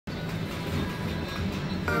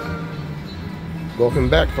Welcome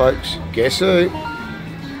back, folks. Guess who?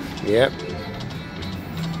 Yep.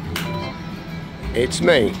 It's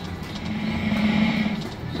me.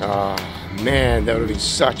 Oh, man, that would have been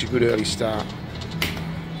such a good early start.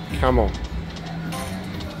 Come on.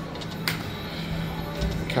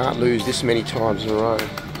 Can't lose this many times in a row.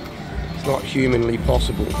 It's not humanly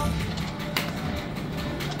possible.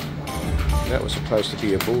 That was supposed to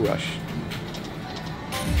be a Bullrush.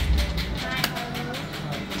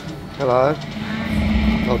 Hello.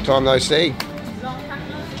 Long time no see. Long time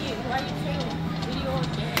no see. Why you take video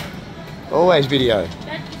again? Always video.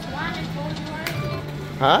 That is one and four.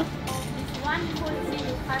 Huh? It's one for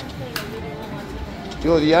you can't take a video.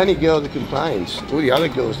 You're the only girl that complains. All the other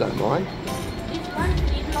girls don't mind. This one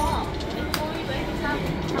is long. It's only very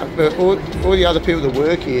tough. But all the other people that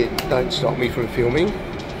work here don't stop me from filming.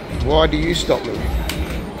 Why do you stop me? This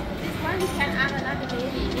one you can add another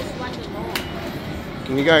baby. This one is long.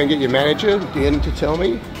 Can you go and get your manager to tell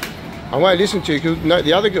me? I won't listen to you because no,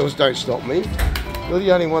 the other girls don't stop me. You're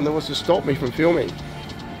the only one that wants to stop me from filming.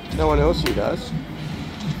 No one else here does.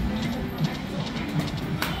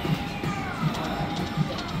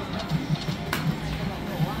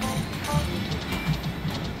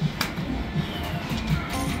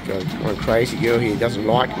 Got one crazy girl here doesn't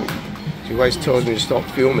like me. She always tells me to stop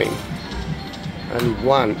filming. Only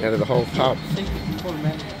one out of the whole pub.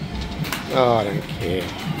 Oh, I don't care.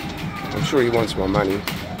 I'm sure he wants my money.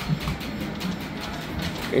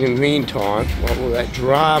 In the meantime, while all that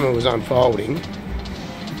drama was unfolding,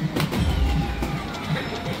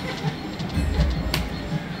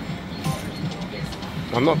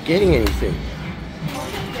 I'm not getting anything.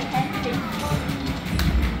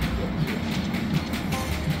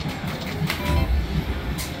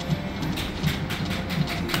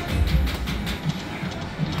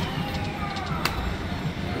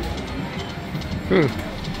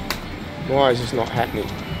 Why is this not happening?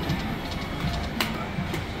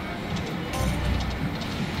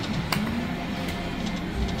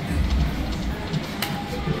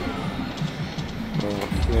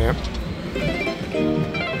 Yeah.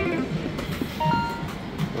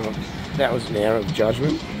 Well, that was an error of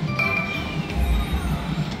judgment.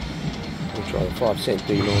 We'll try the 5-cent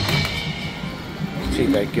deal on. See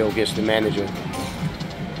if that girl gets the manager.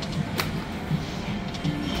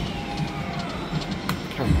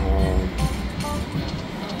 Come on.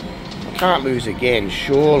 I can't lose again,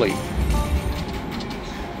 surely.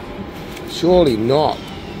 Surely not.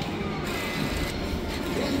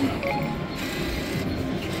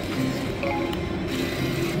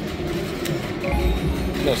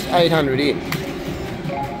 Just 800 in.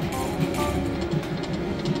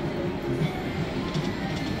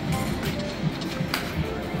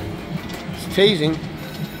 It's teasing.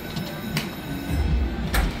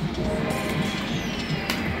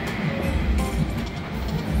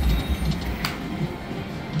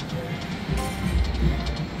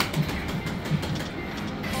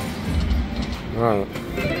 Alright.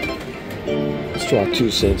 Let's try 2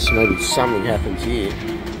 cents. Maybe something happens here.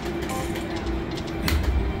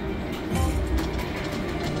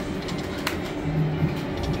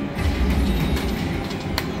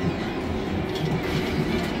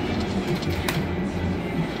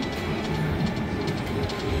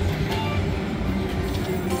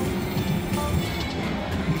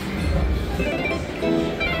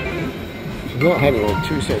 Not having on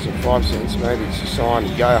 2 cents or 5 cents, maybe it's a sign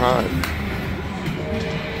to go home.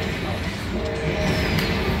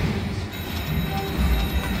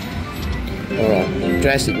 Alright,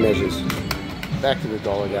 drastic measures. Back to the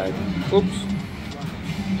dollar game. Oops.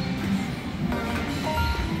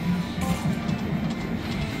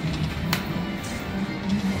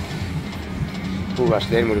 Bullrush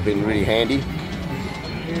then would have been really handy.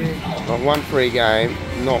 Not one free game,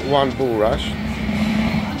 not one Bullrush.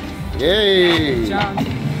 Yay!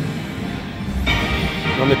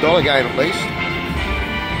 On the dollar game at least.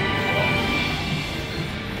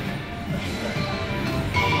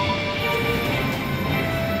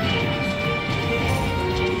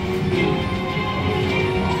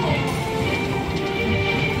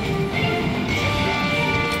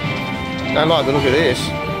 Don't like the look of this.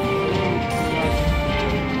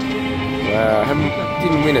 Wow,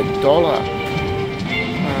 didn't win $1.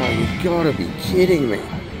 Oh, you gotta be kidding me.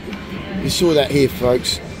 You saw that here,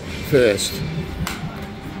 folks, first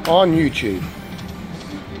on YouTube.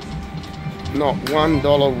 Not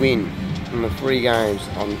 $1 win on the free games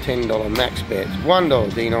on $10 max bets.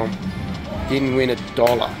 $1 denom, didn't win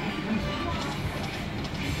 $1.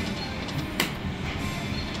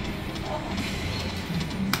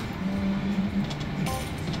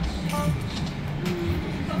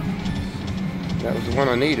 That was the one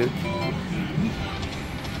I needed.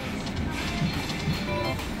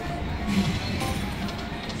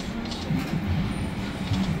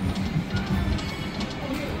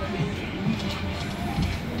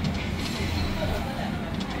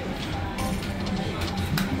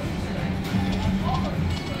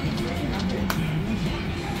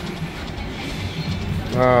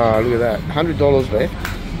 Ah, look at that. $100 left.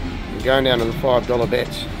 We're going down to the $5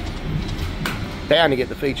 bets. Bound to get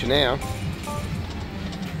the feature now.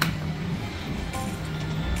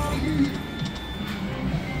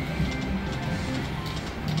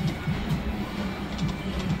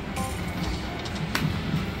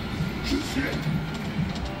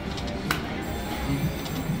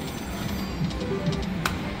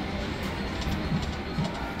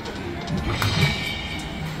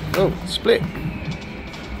 Oh, split.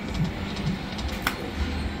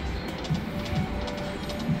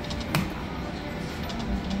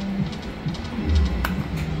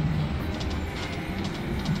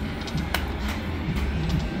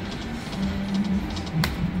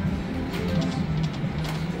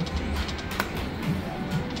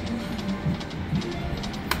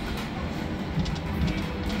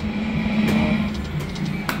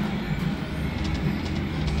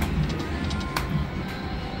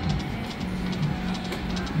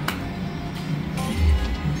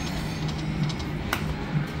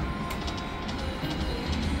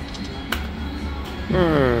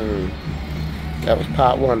 That was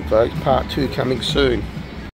part one, folks. Part two coming soon.